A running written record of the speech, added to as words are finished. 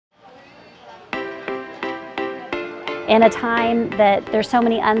In a time that there's so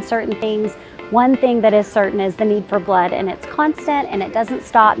many uncertain things, one thing that is certain is the need for blood, and it's constant and it doesn't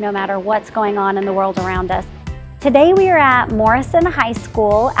stop no matter what's going on in the world around us. Today we are at Morrison High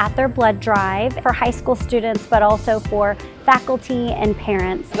School at their blood drive for high school students, but also for faculty and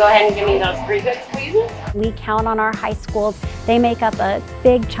parents. Go ahead and give me those 3 good squeezes. We count on our high schools. They make up a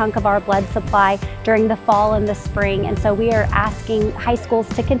big chunk of our blood supply during the fall and the spring, and so we are asking high schools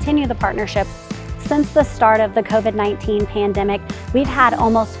to continue the partnership. Since the start of the COVID-19 pandemic, we've had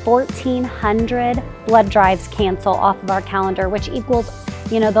almost 1,400 blood drives cancel off of our calendar, which equals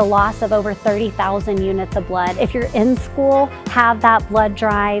the loss of over 30,000 units of blood. If you're in school, have that blood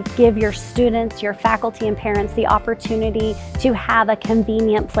drive. Give your students, your faculty and parents the opportunity to have a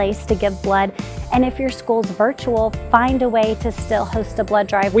convenient place to give blood. And if your school's virtual, find a way to still host a blood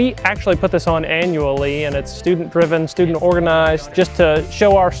drive. We actually put this on annually, and it's student-driven, student-organized, just to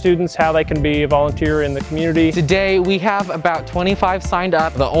show our students how they can be a volunteer in the community. Today, we have about 25 signed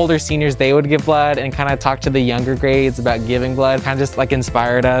up. The older seniors, they would give blood and kind of talk to the younger grades about giving blood, kind of just like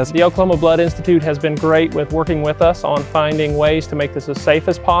inspired us. The Oklahoma Blood Institute has been great with working with us on finding ways to make this as safe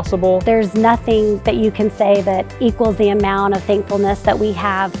as possible. There's nothing that you can say that equals the amount of thankfulness that we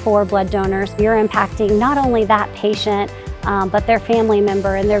have for blood donors. You're impacting not only that patient, but their family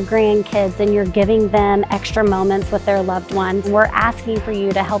member and their grandkids, and you're giving them extra moments with their loved ones. We're asking for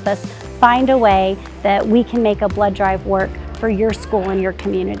you to help us find a way that we can make a blood drive work for your school and your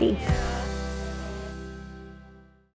community.